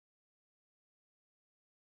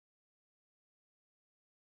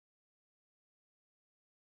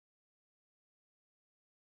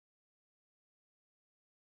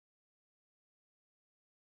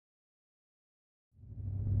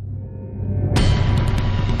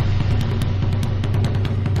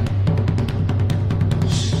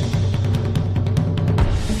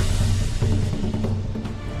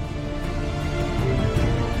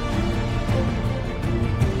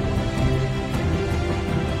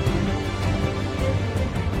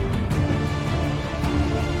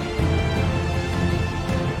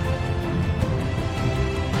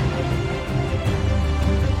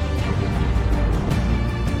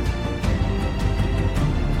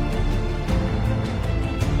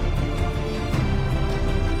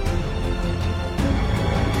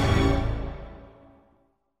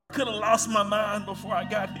lost my mind before I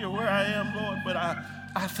got here where I am, Lord, but I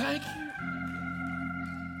thank you.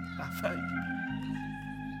 I thank you.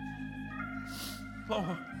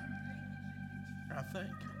 Lord, I thank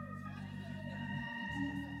you.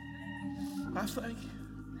 I thank you.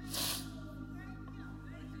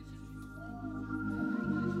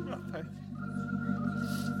 I thank you.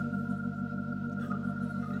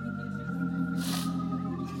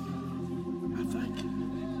 I thank you.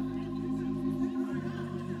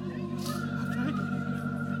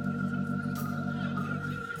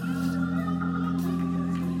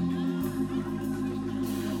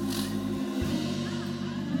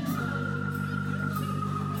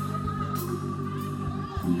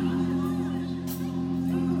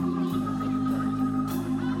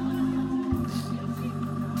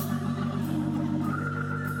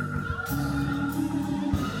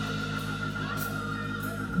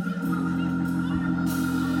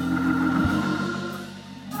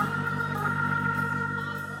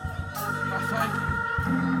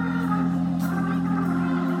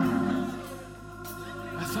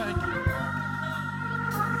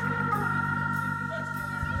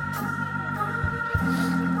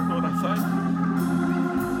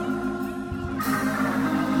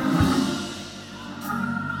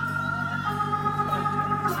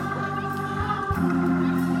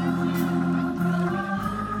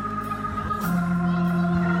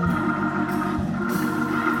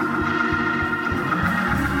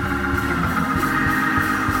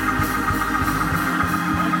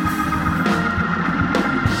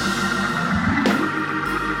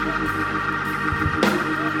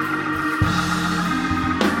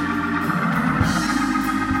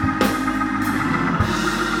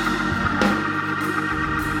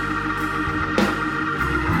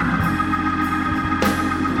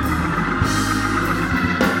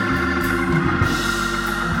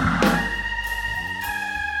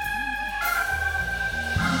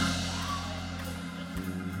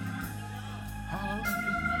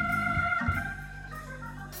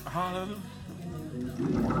 Hallelujah.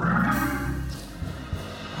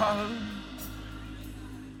 Hallelujah.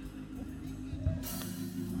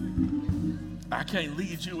 I can't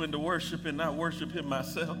lead you into worship and not worship him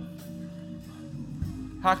myself.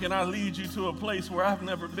 How can I lead you to a place where I've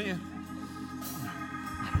never been?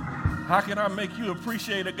 How can I make you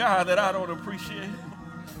appreciate a God that I don't appreciate?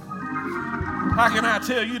 How can I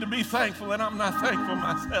tell you to be thankful and I'm not thankful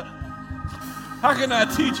myself? How can I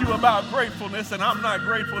teach you about gratefulness and I'm not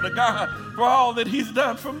grateful to God for all that he's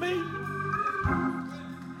done for me?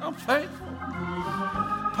 I'm thankful.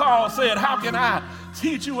 Paul said, how can I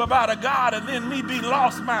teach you about a God and then me be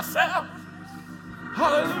lost myself?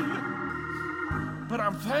 Hallelujah. But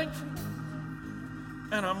I'm thankful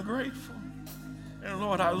and I'm grateful. And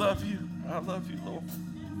Lord, I love you. I love you, Lord.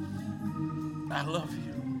 I love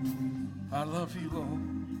you. I love you, Lord.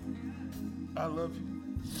 I love you.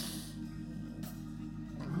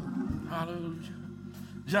 Hallelujah.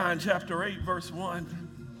 John chapter 8, verse 1.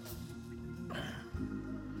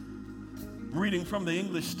 Reading from the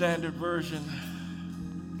English Standard Version.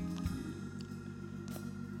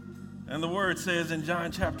 And the word says in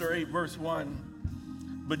John chapter 8, verse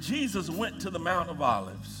 1, but Jesus went to the Mount of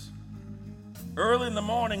Olives. Early in the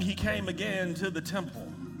morning, he came again to the temple.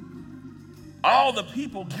 All the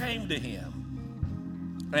people came to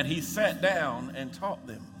him, and he sat down and taught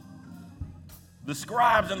them. The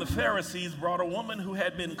scribes and the Pharisees brought a woman who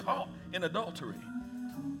had been caught in adultery.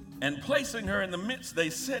 And placing her in the midst, they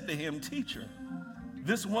said to him, Teacher,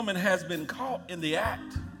 this woman has been caught in the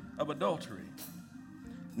act of adultery.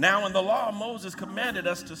 Now in the law, Moses commanded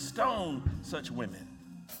us to stone such women.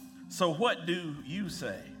 So what do you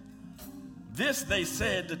say? This they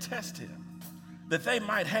said to test him, that they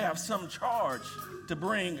might have some charge to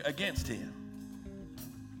bring against him.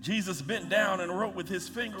 Jesus bent down and wrote with his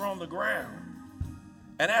finger on the ground.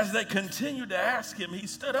 And as they continued to ask him, he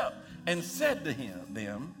stood up and said to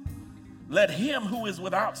them, let him who is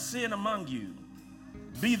without sin among you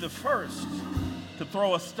be the first to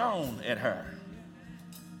throw a stone at her.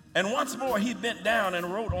 And once more he bent down and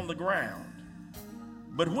wrote on the ground.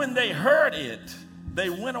 But when they heard it, they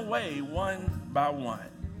went away one by one,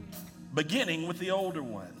 beginning with the older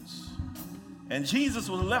ones. And Jesus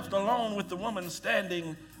was left alone with the woman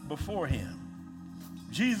standing before him.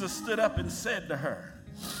 Jesus stood up and said to her,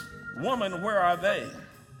 Woman, where are they?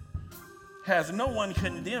 Has no one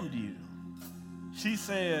condemned you? She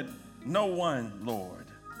said, No one, Lord.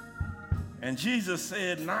 And Jesus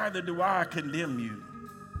said, Neither do I condemn you.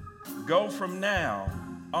 Go from now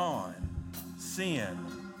on, sin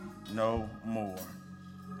no more.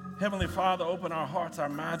 Heavenly Father, open our hearts, our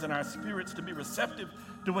minds, and our spirits to be receptive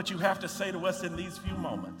to what you have to say to us in these few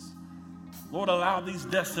moments. Lord, allow these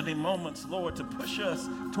destiny moments, Lord, to push us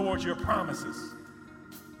towards your promises,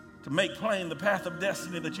 to make plain the path of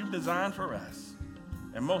destiny that you've designed for us.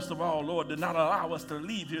 And most of all, Lord, do not allow us to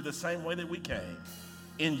leave here the same way that we came.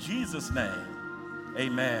 In Jesus' name,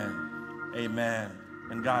 amen, amen,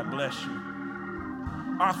 and God bless you.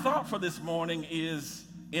 Our thought for this morning is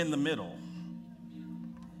in the middle.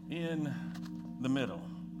 In the middle.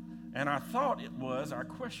 And our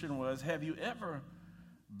question was, have you ever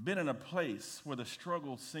been in a place where the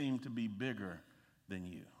struggle seemed to be bigger than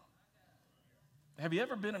you? Have you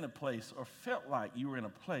ever been in a place or felt like you were in a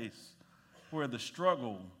place where the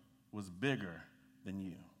struggle was bigger than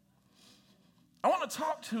you? I want to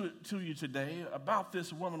talk to you today about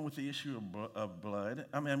this woman with the issue of blood.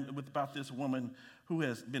 About this woman who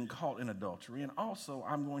has been caught in adultery. And also,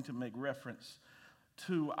 I'm going to make reference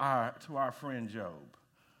to our friend Job.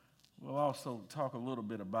 We'll also talk a little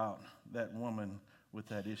bit about that woman with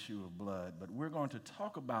that issue of blood. But we're going to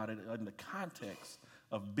talk about it in the context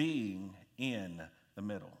of being in the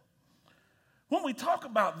middle. When we talk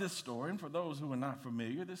about this story, and for those who are not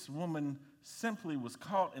familiar, this woman simply was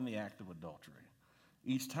caught in the act of adultery.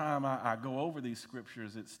 Each time I go over these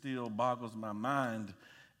scriptures, it still boggles my mind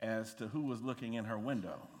as to who was looking in her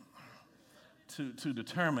window to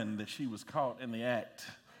determine that she was caught in the act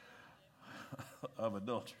of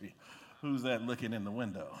adultery. Who's that looking in the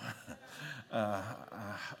window?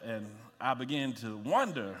 And I began to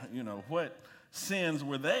wonder, what sins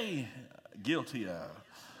were they guilty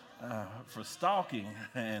of for stalking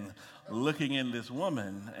and looking in this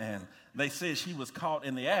woman? And they said she was caught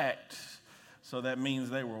in the act, so that means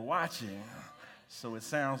they were watching. So it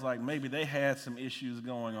sounds like maybe they had some issues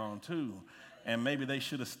going on too. And maybe they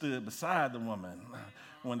should have stood beside the woman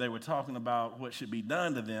when they were talking about what should be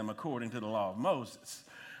done to them according to the law of Moses.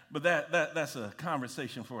 But that's a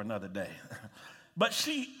conversation for another day. But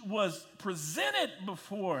she was presented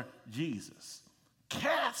before Jesus,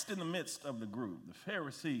 cast in the midst of the group, the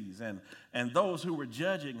Pharisees and those who were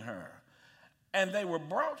judging her. And they were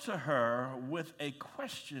brought to her with a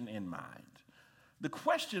question in mind. The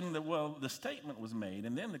question the statement was made,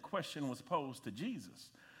 and then the question was posed to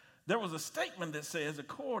Jesus. There was a statement that says,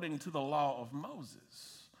 according to the law of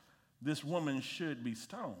Moses, this woman should be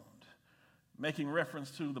stoned, making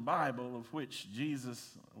reference to the Bible, of which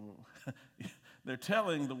Jesus, they're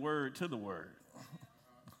telling the word to the word.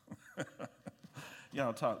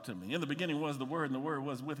 Y'all talk to me. In the beginning was the Word, and the Word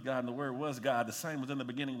was with God, and the Word was God. The same was in the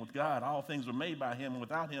beginning with God. All things were made by Him, and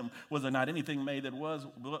without Him was there not anything made that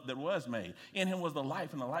was made. In Him was the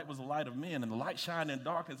life, and the light was the light of men, and the light shined in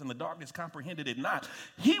darkness, and the darkness comprehended it not.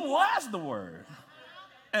 He was the Word.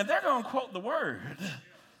 And they're going to quote the Word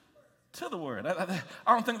to the Word. I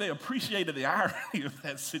don't think they appreciated the irony of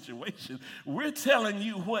that situation. We're telling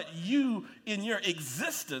you what you, in your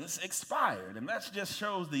existence, expired. And that just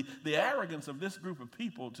shows the arrogance of this group of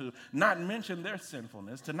people to not mention their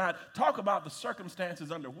sinfulness, to not talk about the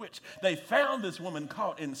circumstances under which they found this woman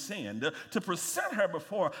caught in sin, to present her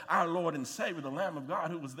before our Lord and Savior, the Lamb of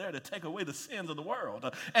God, who was there to take away the sins of the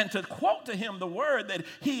world, and to quote to him the word that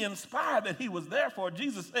he inspired, that he was there for.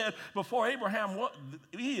 Jesus said, before Abraham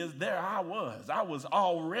is there, I was. I was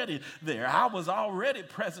already there. I was already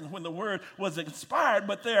present when the word was inspired,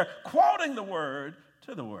 but they're quoting the word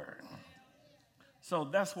to the word. So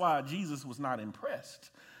that's why Jesus was not impressed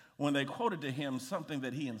when they quoted to him something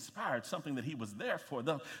that he inspired, something that he was there for,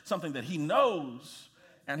 something that he knows,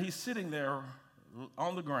 and he's sitting there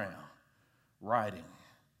on the ground writing.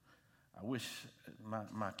 I wish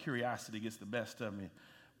my curiosity gets the best of me,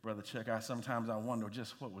 Brother Chuck. Sometimes I wonder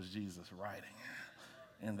just what was Jesus writing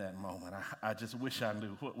in that moment. I just wish I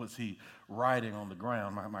knew what was he writing on the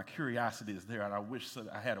ground. My curiosity is there, and I wish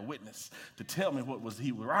I had a witness to tell me what was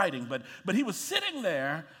he writing. But he was sitting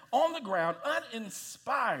there on the ground,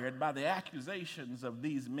 uninspired by the accusations of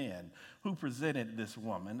these men who presented this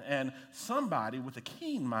woman. And somebody with a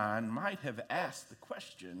keen mind might have asked the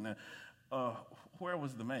question, where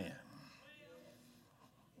was the man?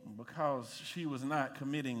 Because she was not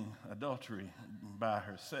committing adultery by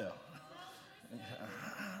herself.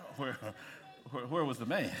 Where was the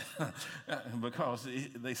man? Because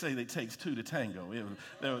they say it takes two to tango.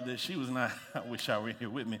 She was not. I wish I were in here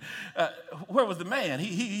with me. Where was the man?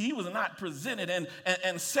 He was not presented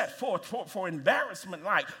and set forth for embarrassment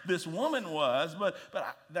like this woman was. But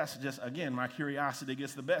that's just, again, my curiosity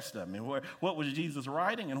gets the best of me. What was Jesus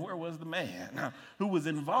writing, and where was the man who was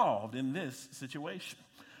involved in this situation?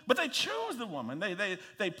 But they choose the woman.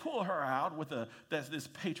 They pull her out with this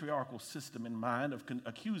patriarchal system in mind of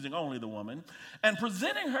accusing only the woman and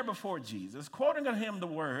presenting her before Jesus, quoting on him the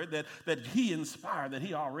word that he inspired, that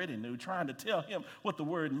he already knew, trying to tell him what the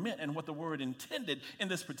word meant and what the word intended in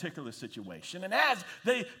this particular situation. And as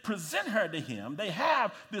they present her to him, they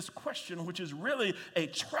have this question, which is really a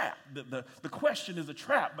trap. The question is a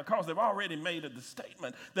trap because they've already made the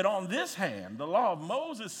statement that on this hand, the law of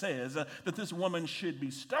Moses says that this woman should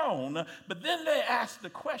be stoned. But then they ask the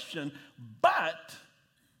question, but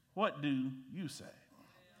what do you say?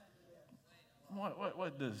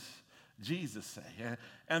 What does Jesus say?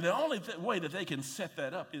 And the only way that they can set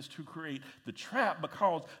that up is to create the trap,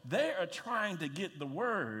 because they are trying to get the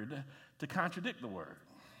word to contradict the word.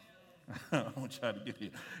 I'm going to try to get here.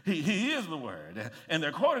 He is the word, and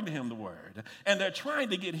they're quoting to him the word, and they're trying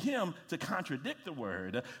to get him to contradict the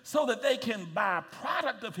word so that they can, by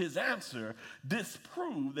product of his answer,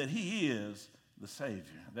 disprove that he is the Savior,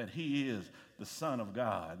 that he is the Son of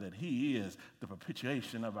God, that he is the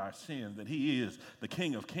propitiation of our sins, that he is the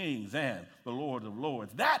King of Kings and the Lord of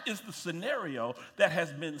Lords. That is the scenario that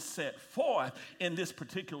has been set forth in this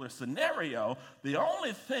particular scenario. The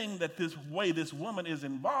only thing that this woman is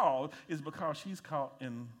involved is because she's caught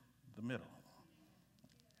in the middle.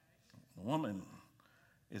 The woman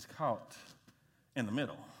is caught in the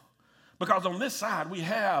middle. Because on this side, we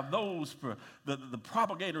have those, the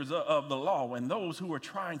propagators of the law, and those who are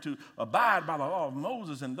trying to abide by the law of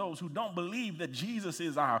Moses, and those who don't believe that Jesus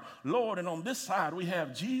is our Lord. And on this side, we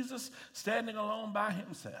have Jesus standing alone by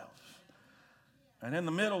himself. And in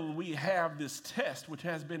the middle, we have this test which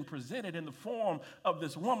has been presented in the form of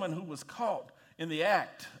this woman who was caught in the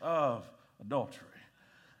act of adultery.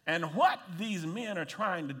 And what these men are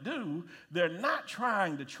trying to do, they're not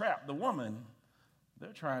trying to trap the woman. They're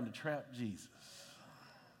trying to trap Jesus.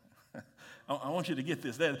 I want you to get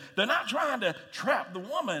this. They're not trying to trap the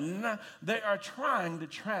woman. They are trying to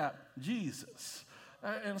trap Jesus.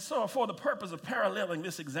 And so for the purpose of paralleling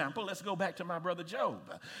this example, let's go back to my brother Job.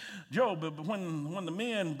 Job, when the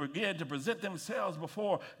men began to present themselves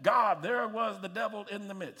before God, there was the devil in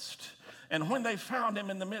the midst. And when they found him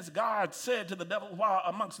in the midst, God said to the devil, while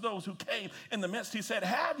amongst those who came in the midst, he said,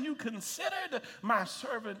 have you considered my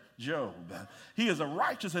servant Job? He is a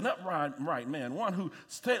righteous and upright man, one who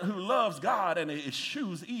loves God and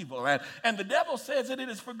eschews evil. And the devil says that it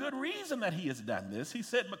is for good reason that he has done this. He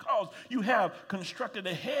said, because you have constructed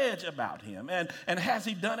a hedge about him. And has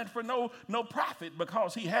he done it for no profit?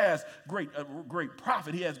 Because he has great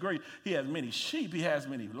profit. He has many sheep. He has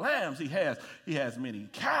many lambs. He has many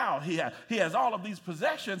cows. He has all of these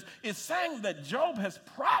possessions. It's saying that Job has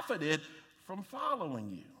profited from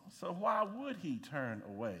following you. So why would he turn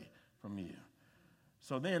away from you?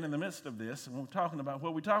 So then in the midst of this, and we're talking about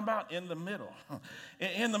what we're talking about in the middle.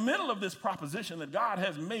 In the middle of this proposition that God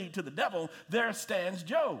has made to the devil, there stands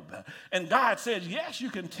Job. And God says, yes, you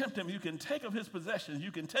can tempt him. You can take of his possessions.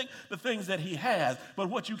 You can take the things that he has. But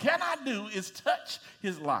what you cannot do is touch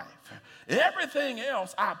his life. Everything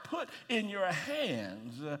else I put in your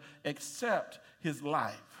hands except his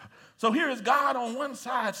life. So here is God on one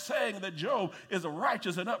side saying that Job is a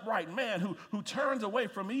righteous and upright man who turns away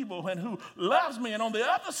from evil and who loves me. And on the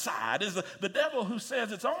other side is the devil who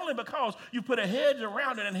says it's only because you put a hedge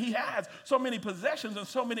around it and he has so many possessions and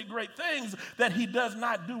so many great things that he does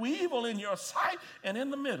not do evil in your sight. And in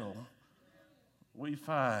the middle, we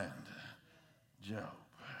find Job.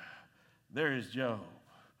 There is Job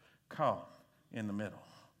caught in the middle.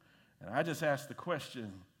 And I just asked the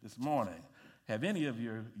question this morning, have any of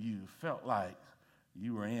you felt like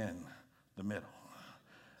you were in the middle?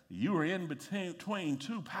 You were in between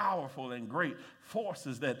two powerful and great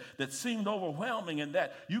forces that seemed overwhelming and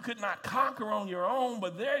that you could not conquer on your own,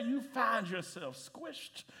 but there you find yourself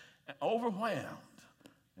squished and overwhelmed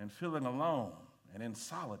and feeling alone and in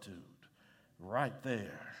solitude right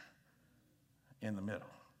there in the middle.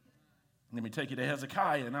 Let me take you to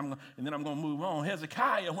Hezekiah, and then I'm going to move on.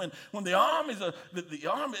 Hezekiah, when the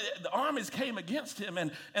armies came against him,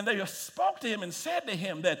 and they spoke to him and said to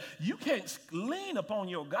him that you can't lean upon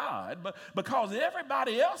your God, but because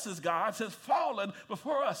everybody else's gods has fallen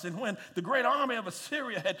before us. And when the great army of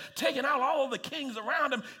Assyria had taken out all the kings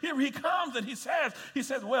around him, here he comes and he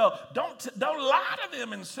says, well, don't lie to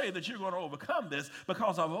them and say that you're going to overcome this,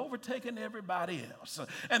 because I've overtaken everybody else.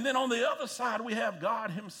 And then on the other side, we have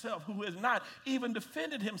God himself, who is not even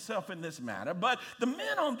defended himself in this matter. But the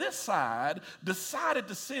men on this side decided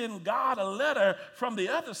to send God a letter from the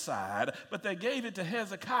other side, but they gave it to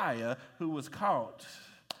Hezekiah, who was caught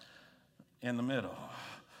in the middle.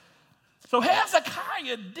 So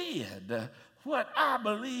Hezekiah did what I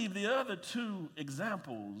believe the other two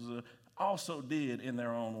examples also did in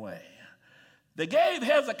their own way. They gave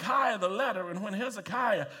Hezekiah the letter, and when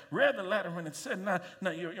Hezekiah read the letter, when it said, now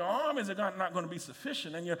your armies are not going to be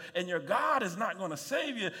sufficient, and your God is not going to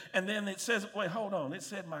save you, and then it says, wait, hold on, it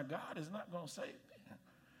said, my God is not going to save me.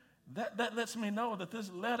 That lets me know that this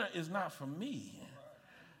letter is not for me.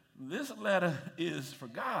 This letter is for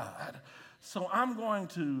God. So I'm going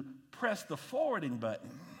to press the forwarding button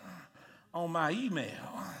on my email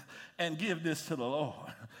and give this to the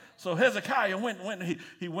Lord. So Hezekiah went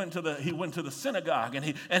to the synagogue,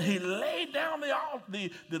 and he laid down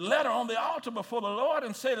the letter on the altar before the Lord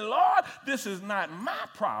and said, Lord, this is not my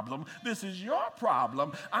problem. This is your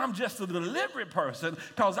problem. I'm just a delivery person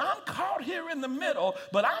because I'm caught here in the middle,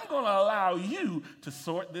 but I'm going to allow you to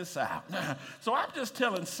sort this out. So I'm just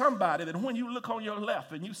telling somebody that when you look on your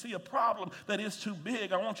left and you see a problem that is too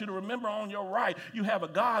big, I want you to remember on your right, you have a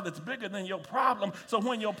God that's bigger than your problem. So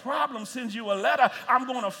when your problem sends you a letter, I'm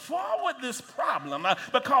going to forward this problem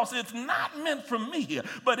because it's not meant for me,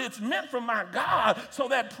 but it's meant for my God. So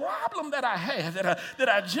that problem that I had that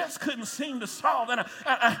I just couldn't seem to solve, and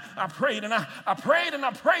I prayed and I prayed and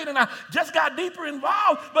I prayed and I just got deeper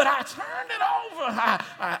involved, but I turned it over.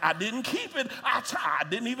 I didn't keep it. I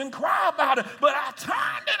didn't even cry about it, but I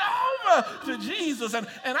turned it over to Jesus, and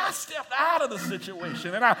I stepped out of the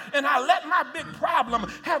situation, and I let my big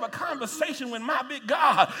problem have a conversation with my big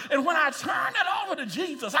God. And when I turned it over to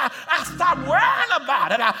Jesus, I stopped worrying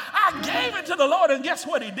about it. I gave it to the Lord, and guess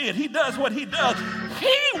what he did? He does what he does.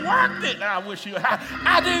 He worked it.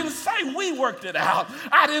 I didn't say we worked it out.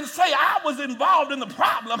 I didn't say I was involved in the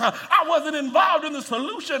problem. I wasn't involved in the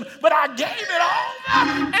solution, but I gave it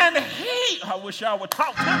over, and I wish y'all would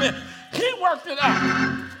talk to me. He worked it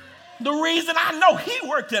out. The reason I know he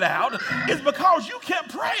worked it out is because you kept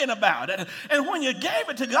praying about it. And when you gave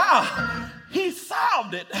it to God, he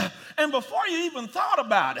solved it. And before you even thought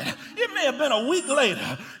about it, it may have been a week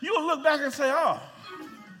later, you'll look back and say, oh,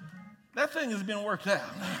 that thing has been worked out.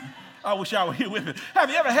 I wish y'all were here with me. Have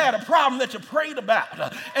you ever had a problem that you prayed about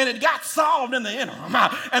and it got solved in the interim,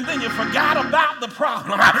 and then you forgot about the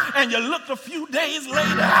problem, and you looked a few days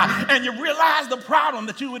later and you realized the problem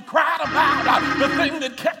that you had cried about, the thing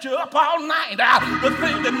that kept you up all night, the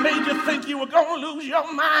thing that made you think you were going to lose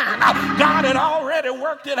your mind, God had already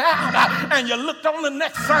worked it out, and you looked on the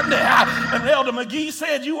next Sunday and Elder McGee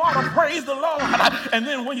said you ought to praise the Lord, and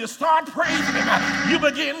then when you start praising him, you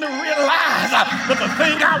begin to realize that the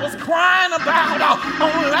thing I was crying about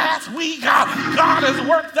on last week, God has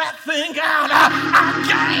worked that thing out. I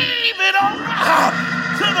gave it over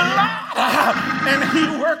to the Lord, and he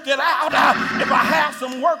worked it out. If I have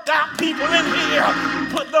some worked out people in here,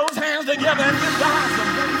 put those hands together and give God some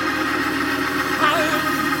praise.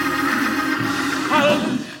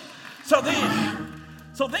 Hallelujah.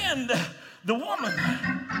 So then the woman,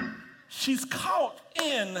 she's caught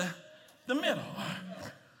in the middle.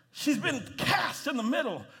 She's been cast in the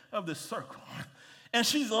middle of this circle, and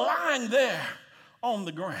she's lying there on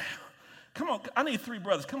the ground. Come on, I need three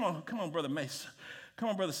brothers. Come on, Brother Mason. Come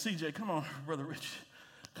on, Brother CJ. Come on, Brother Rich.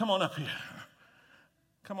 Come on up here.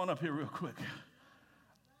 Come on up here real quick.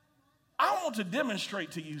 I want to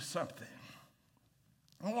demonstrate to you something.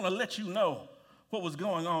 I want to let you know what was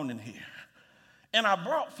going on in here. And I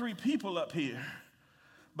brought three people up here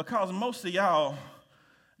because most of y'all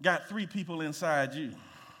got three people inside you.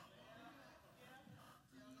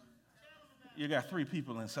 You got three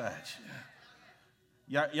people inside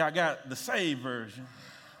you. Y'all got the saved version.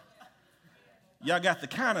 Y'all got the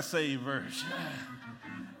kind of saved version.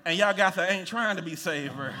 And y'all got the ain't trying to be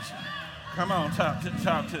saved version. Come on, talk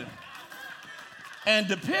to. And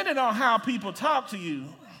depending on how people talk to you,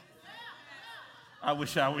 I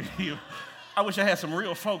wish I were here. I wish I had some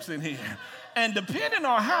real folks in here. And depending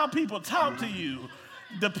on how people talk to you,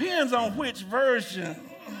 depends on which version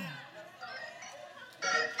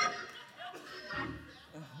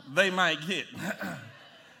they might get.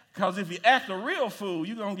 Because if you act a real fool,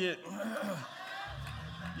 you're gonna get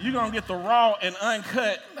the raw and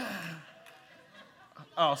uncut.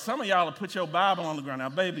 Oh, some of y'all will put your Bible on the ground. Now,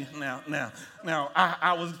 baby, now,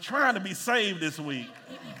 I was trying to be saved this week.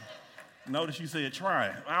 Notice you said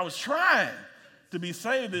trying. I was trying to be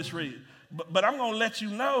saved this week. But I'm gonna let you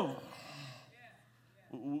know,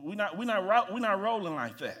 we're not rolling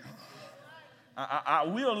like that. I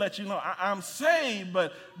will let you know I'm saved,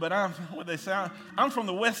 but I'm what they say. I'm from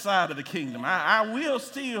the west side of the kingdom. I will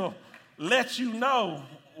still let you know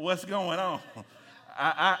what's going on.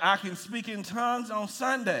 I can speak in tongues on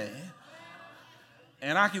Sunday,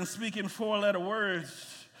 and I can speak in four-letter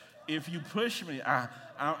words if you push me.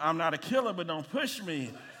 I'm not a killer, but don't push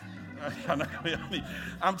me.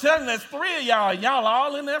 I'm telling you, there's three of y'all. Y'all are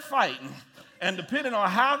all in there fighting. And depending on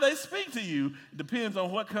how they speak to you, it depends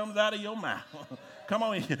on what comes out of your mouth. Come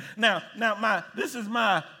on in here. Now, this is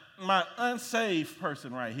my unsaved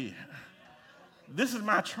person right here. This is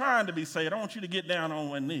my trying to be saved. I want you to get down on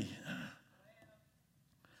one knee.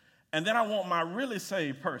 And then I want my really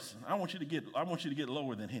saved person. I want you to get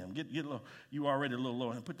lower than him. Get low. You already a little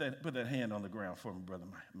lower. And put that hand on the ground for me, Brother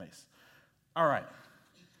Mace. All right.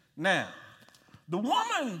 Now, the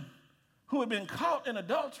woman who had been caught in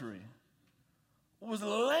adultery was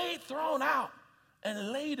thrown out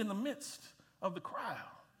and laid in the midst of the crowd.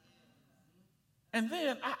 And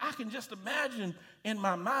then I can just imagine in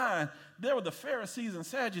my mind, there were the Pharisees and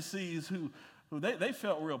Sadducees who they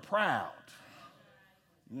felt real proud.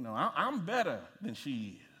 You know, I'm better than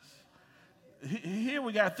she is. Here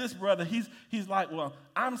we got this brother. He's like, well,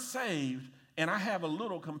 I'm saved and I have a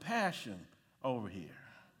little compassion over here.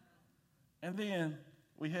 And then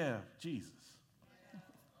we have Jesus.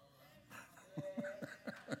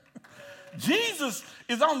 Jesus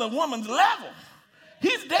is on the woman's level.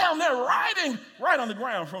 He's down there riding right on the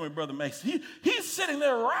ground from me, Brother Mason. He's sitting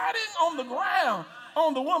there riding on the ground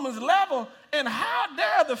on the woman's level. And how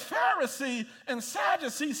dare the Pharisee and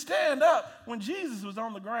Sadducee stand up when Jesus was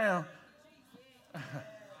on the ground?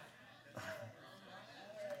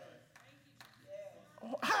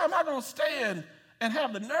 How am I going to stand and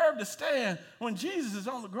have the nerve to stand when Jesus is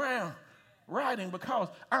on the ground riding? Because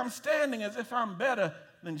I'm standing as if I'm better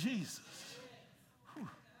than Jesus. Whew.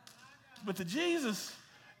 But the Jesus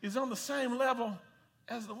is on the same level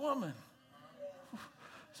as the woman.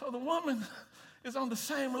 So the woman is on the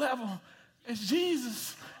same level as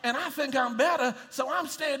Jesus, and I think I'm better, so I'm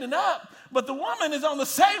standing up. But the woman is on the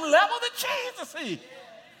same level that Jesus is.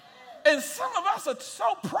 And some of us are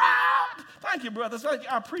so proud. Thank you, brothers.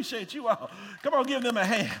 I appreciate you all. Come on, give them a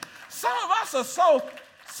hand. Some of us are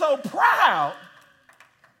so proud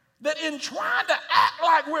that in trying to act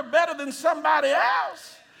like we're better than somebody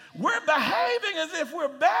else, we're behaving as if we're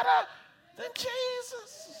better than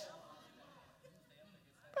Jesus.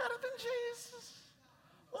 Better than Jesus.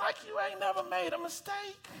 Like you ain't never made a mistake.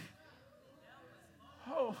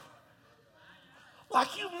 Oh,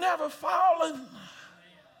 like you've never fallen.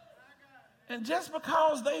 And just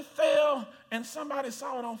because they fell and somebody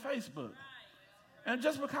saw it on Facebook, and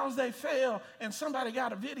just because they fell and somebody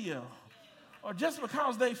got a video, or just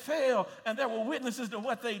because they fell and there were witnesses to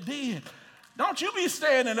what they did, don't you be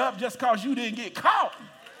standing up just because you didn't get caught.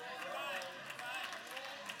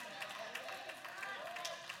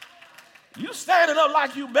 You standing up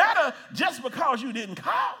like you better just because you didn't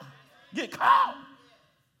get caught.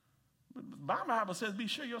 But my Bible says, be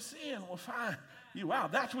sure your sin will find you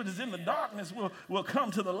out. That's what is in the darkness will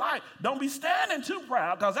come to the light. Don't be standing too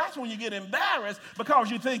proud, because that's when you get embarrassed because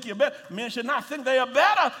you think you're better. Men should not think they are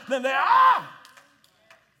better than they are.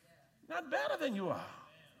 Not better than you are.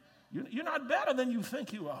 You're not better than you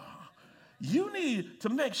think you are. You need to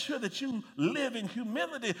make sure that you live in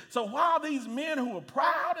humility. So while these men who were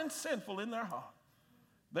proud and sinful in their heart,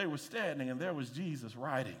 they were standing, and there was Jesus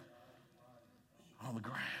riding on the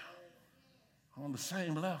ground, on the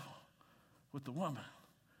same level with the woman.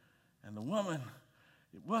 And the woman,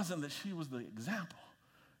 it wasn't that she was the example.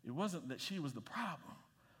 It wasn't that she was the problem.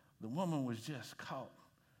 The woman was just caught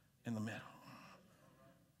in the middle.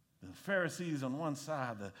 The Pharisees on one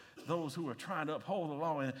side, those who are trying to uphold the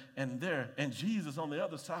law, and Jesus on the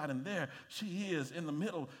other side, and there she is in the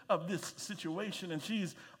middle of this situation, and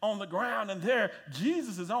she's on the ground, and there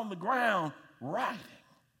Jesus is on the ground riding.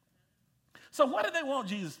 So what did they want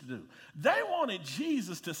Jesus to do? They wanted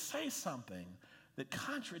Jesus to say something that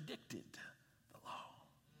contradicted the law.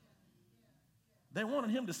 They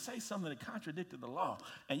wanted him to say something that contradicted the law.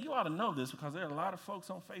 And you ought to know this, because there are a lot of folks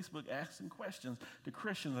on Facebook asking questions to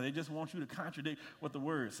Christians, and they just want you to contradict what the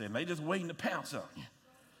word said. And they just waiting to pounce on you.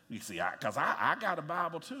 You see, because I got a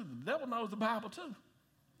Bible too. The devil knows the Bible too.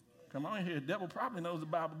 Come on in here. The devil probably knows the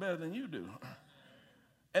Bible better than you do.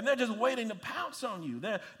 And they're just waiting to pounce on you.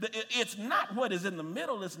 It's not what is in the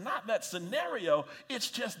middle. It's not that scenario. It's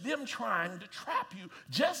just them trying to trap you,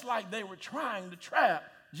 just like they were trying to trap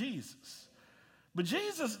Jesus. But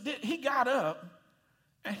Jesus, he got up,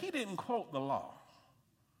 and he didn't quote the law.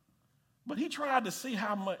 But he tried to see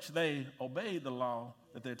how much they obeyed the law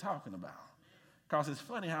that they're talking about. Because it's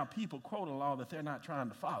funny how people quote a law that they're not trying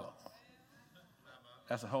to follow.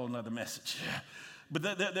 That's a whole nother message.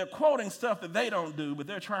 But they're quoting stuff that they don't do, but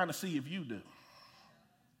they're trying to see if you do.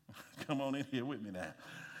 Come on in here with me now.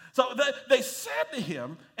 So they said to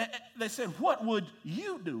him, they said, what would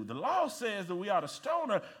you do? The law says that we ought to stone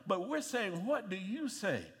her, but we're saying, what do you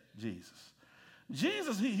say, Jesus?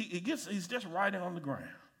 Jesus, he's just writing on the ground.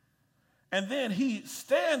 And then he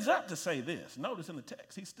stands up to say this. Notice in the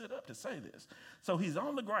text, he stood up to say this. So he's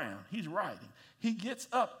on the ground, he's writing. He gets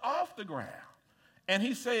up off the ground, and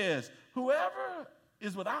he says, whoever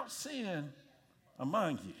is without sin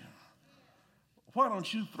among you, why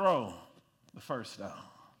don't you throw the first stone?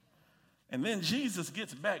 And then Jesus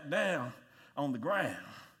gets back down on the ground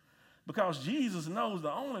because Jesus knows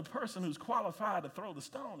the only person who's qualified to throw the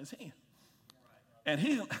stone is him. And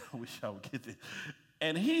I wish I would get this.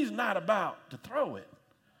 And he's not about to throw it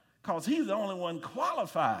because he's the only one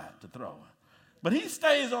qualified to throw it. But he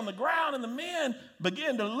stays on the ground, and the men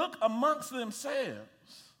begin to look amongst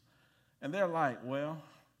themselves. And they're like, well,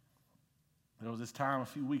 there was this time a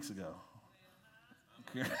few weeks ago.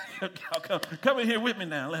 Come in here with me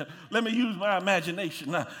now. Let me use my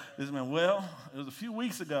imagination. Now, this man, well, it was a few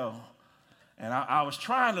weeks ago, and I was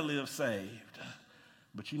trying to live saved.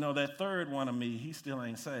 But you know that third one of me, he still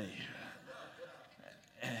ain't saved.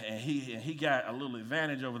 And he got a little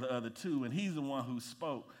advantage over the other two, and he's the one who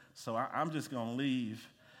spoke. So I'm just going to leave.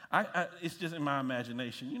 It's just in my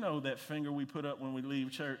imagination. You know that finger we put up when we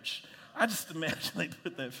leave church? I just imagine they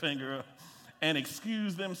put that finger up and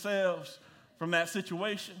excuse themselves from that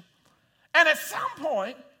situation. And at some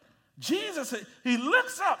point, Jesus, he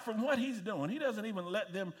looks up from what he's doing. He doesn't even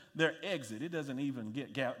let them, their exit, it doesn't even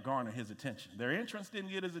garner his attention. Their entrance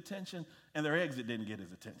didn't get his attention, and their exit didn't get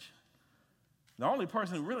his attention. The only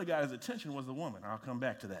person who really got his attention was the woman. I'll come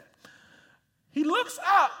back to that. He looks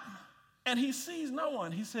up, and he sees no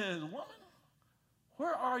one. He says, woman,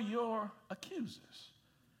 where are your accusers?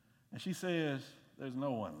 And she says, there's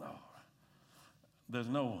no one, Lord. There's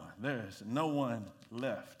no one. There's no one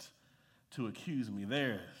left to accuse me.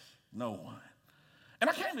 There's no one. And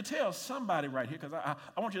I came to tell somebody right here because I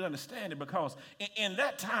want you to understand it, because in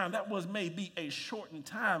that time, that was maybe a shortened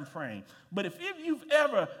time frame. But if you've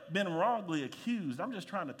ever been wrongly accused, I'm just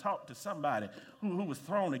trying to talk to somebody who was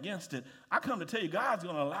thrown against it. I come to tell you, God's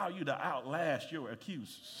going to allow you to outlast your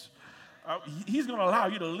accusers. He's going to allow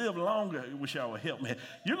you to live longer. I wish y'all would help me.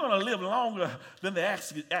 You're going to live longer than the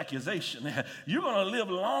accusation. You're going to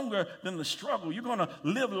live longer than the struggle. You're going to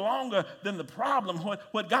live longer than the problem.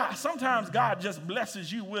 Sometimes God just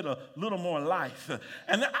blesses you with a little more life.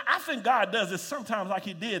 And I think God does this sometimes like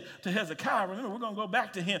he did to Hezekiah. Remember, we're going to go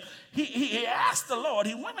back to him. He asked the Lord.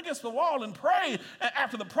 He went against the wall and prayed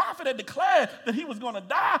after the prophet had declared that he was going to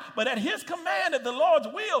die. But at his command, at the Lord's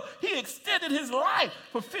will, he extended his life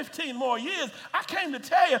for 15 more years. I came to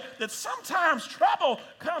tell you that sometimes trouble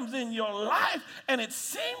comes in your life and it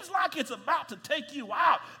seems like it's about to take you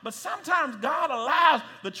out, but sometimes God allows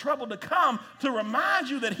the trouble to come to remind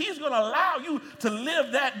you that he's going to allow you to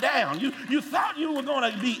live that down. You thought you were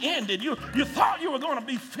going to be ended. You thought you were going to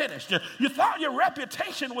be finished. You thought your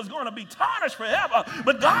reputation was going to be tarnished forever,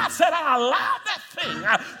 but God said, I allowed that thing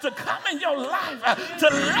to come in your life to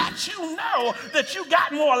let you know that you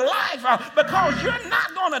got more life because you're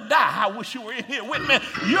not going to die. I wish you were in here with me.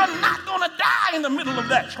 You're not going to die in the middle of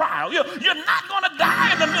that trial. You're not going to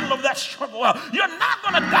die in the middle of that struggle. You're not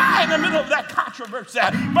going to die in the middle of that controversy.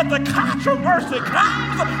 But the controversy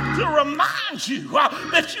comes to remind you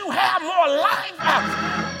that you have more life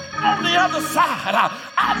on the other side.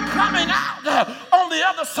 I'm coming out on the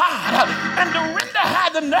other side. And Dorinda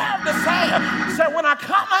had the nerve to say, when I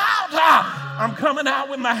come out, I'm coming out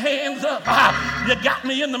with my hands up. You got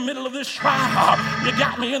me in the middle of this trial. You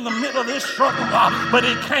got me in the middle of this struggle. But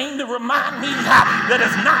it came to remind me that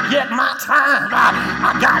it's not yet my time.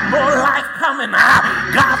 I got more life coming.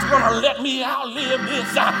 God's going to let me outlive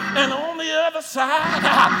this. And on the other side,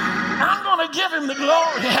 I'm going to give him the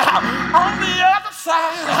glory. On the other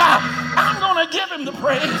side, I'm going to give him the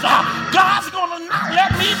praise. God's going to not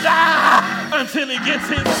let me die until he gets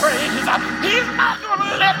his praise. He's not going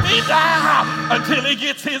to let me die until he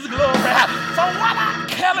gets his glory. So what I'm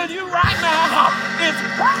telling you right now is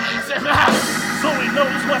praise him so he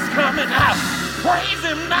knows what's coming. Praise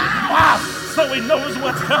him now so he knows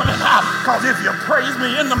what's coming. Because if you praise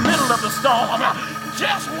me in the middle of the storm,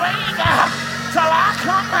 just wait till I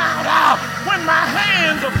come out. When my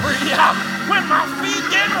hands are free, when my feet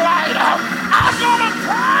get light, I'm going to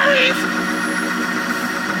praise.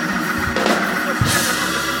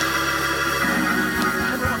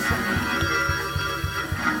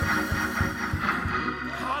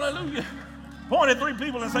 Hallelujah. Point at three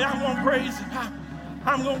people and say, I'm going to praise him.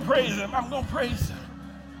 I'm going to praise him. I'm going to praise him.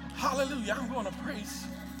 Hallelujah. I'm going to praise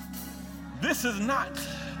him. This is not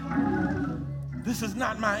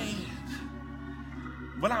my end.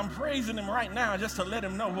 But I'm praising him right now just to let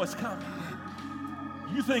him know what's coming.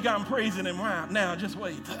 You think I'm praising him right now? Just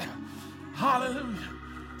wait. Hallelujah.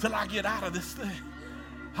 till I get out of this thing.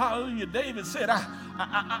 Hallelujah. David said,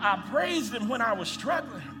 I praised him when I was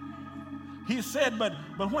struggling. He said, but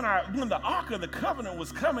when the Ark of the Covenant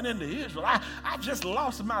was coming into Israel, I just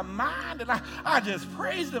lost my mind, and I just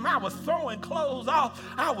praised him. I was throwing clothes off.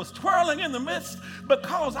 I was twirling in the midst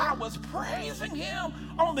because I was praising him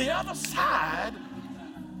on the other side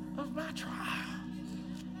of my trial.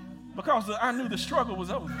 Because I knew the struggle was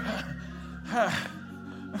over.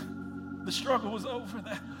 The struggle was over.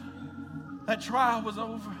 That trial was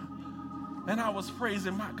over. And I was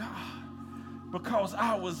praising my God because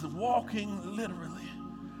I was walking literally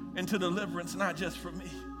into deliverance, not just for me,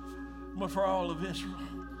 but for all of Israel.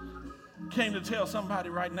 Came to tell somebody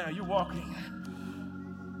right now, you're walking.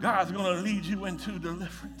 God's going to lead you into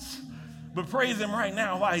deliverance. But praise him right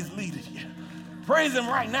now while he's leading you. Praise him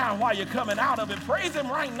right now while you're coming out of it. Praise him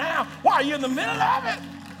right now while you're in the middle of it.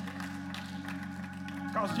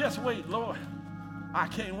 Because just wait, Lord. I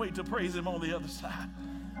can't wait to praise him on the other side.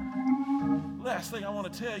 Last thing I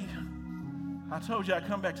want to tell you, I told you I'd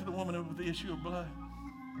come back to the woman with the issue of blood.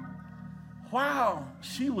 While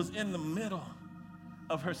she was in the middle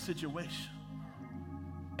of her situation,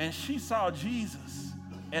 and she saw Jesus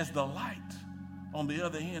as the light on the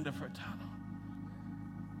other end of her tunnel,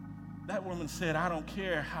 that woman said, I don't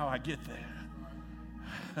care how I get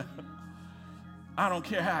there. I don't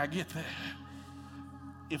care how I get there.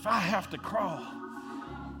 If I have to crawl.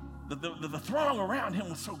 The throng around him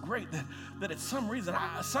was so great that at some reason,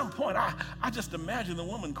 at some point, I just imagined the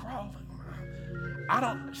woman crawling.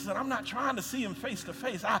 She said, I'm not trying to see him face to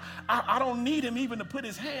face. I don't need him even to put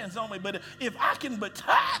his hands on me, but if I can but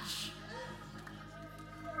touch.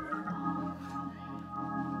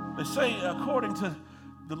 They say, according to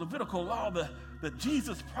the Levitical law, that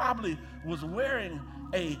Jesus probably was wearing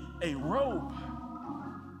a robe.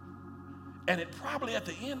 And it probably at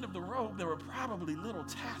the end of the robe, there were probably little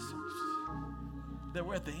tassels that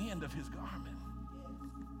were at the end of his garment.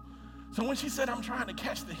 So when she said, I'm trying to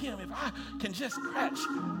catch the hem, if I can just catch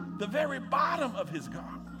the very bottom of his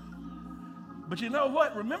garment. But you know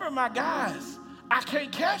what? Remember, my guys, I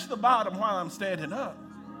can't catch the bottom while I'm standing up.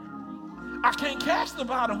 I can't catch the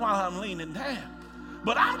bottom while I'm leaning down.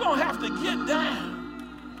 But I'm going to have to get down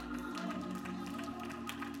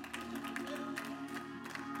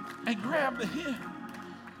and grab the hem,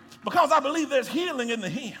 because I believe there's healing in the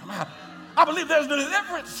hem. I believe there's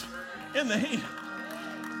deliverance in the hem.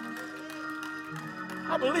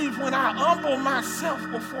 I believe when I humble myself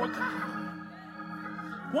before God,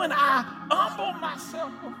 when I humble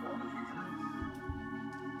myself before Him,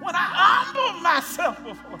 when I humble myself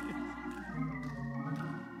before Him,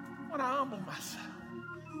 when I humble myself,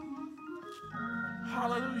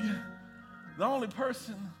 hallelujah, the only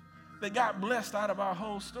person that got blessed out of our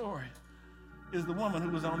whole story is the woman who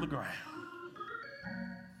was on the ground,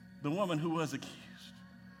 the woman who was accused.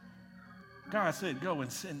 God said, go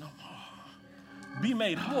and sin no more. Be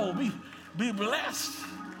made whole, be blessed,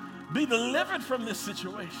 be delivered from this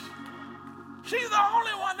situation. She's the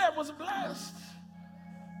only one that was blessed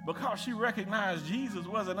because she recognized Jesus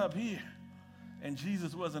wasn't up here and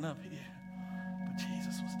Jesus wasn't up here, but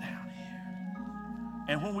Jesus was down here.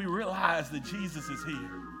 And when we realize that Jesus is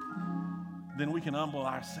here, then we can humble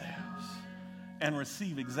ourselves and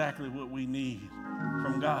receive exactly what we need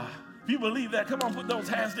from God. If you believe that, come on, put those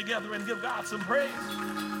hands together and give God some praise.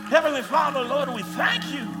 Heavenly Father, Lord, we thank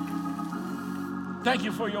you. Thank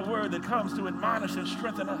you for your word that comes to admonish and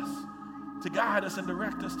strengthen us, to guide us and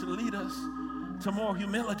direct us, to lead us to more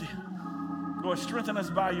humility. Lord, strengthen us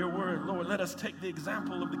by your word. Lord, let us take the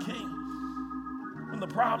example of the King. When the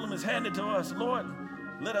problem is handed to us, Lord,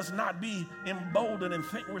 let us not be emboldened and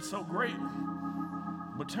think we're so great,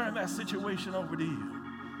 but turn that situation over to you.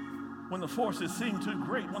 When the forces seem too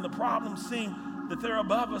great, when the problems seem that they're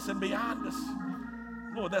above us and beyond us,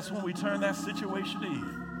 Lord, that's when we turn that situation to you.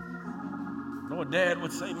 Lord, Dad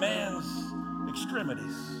would say man's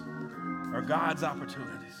extremities are God's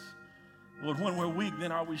opportunities. Lord, when we're weak,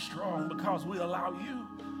 then are we strong because we allow you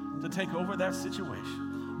to take over that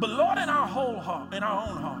situation. But Lord, in our whole heart, in our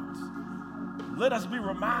own hearts, let us be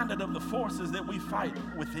reminded of the forces that we fight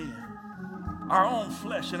within. Our own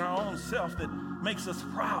flesh and our own self that makes us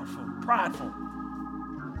prideful,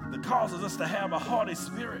 that causes us to have a haughty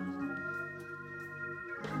spirit.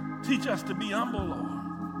 Teach us to be humble,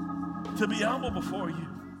 Lord, to be humble before you,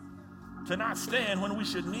 to not stand when we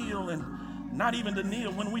should kneel and not even to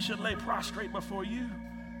kneel when we should lay prostrate before you.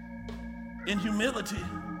 In humility,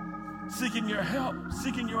 seeking your help,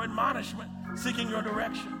 seeking your admonishment, seeking your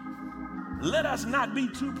direction. Let us not be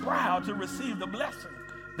too proud to receive the blessing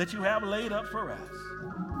that you have laid up for us.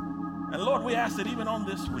 And Lord, we ask that even on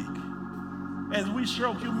this week, as we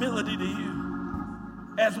show humility to you,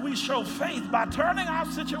 as we show faith by turning our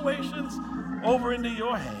situations over into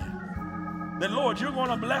your hand, that, Lord, you're going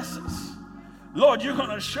to bless us. Lord, you're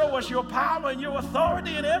going to show us your power and your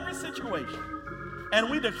authority in every situation. And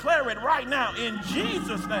we declare it right now in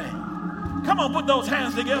Jesus' name. Come on, put those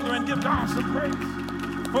hands together and give God some praise.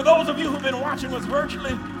 For those of you who've been watching us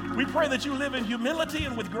virtually, we pray that you live in humility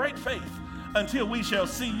and with great faith until we shall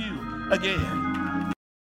see you again.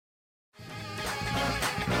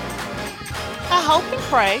 I hope and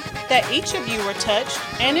pray that each of you were touched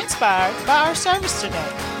and inspired by our service today.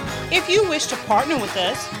 If you wish to partner with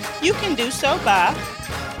us, you can do so by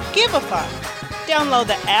Giveify. Download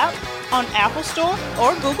the app on Apple Store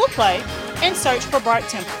or Google Play and search for Bright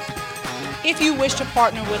Temple. If you wish to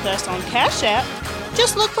partner with us on Cash App,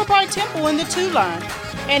 just look for Bright Temple in the 2 line,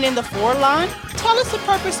 and in the 4 line, tell us the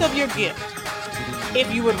purpose of your gift.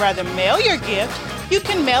 If you would rather mail your gift, you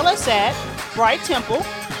can mail us at Bright Temple,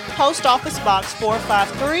 Post Office Box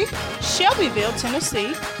 453, Shelbyville,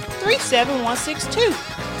 Tennessee 37162.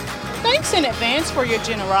 Thanks in advance for your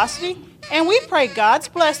generosity, and we pray God's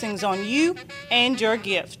blessings on you and your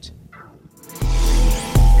gift.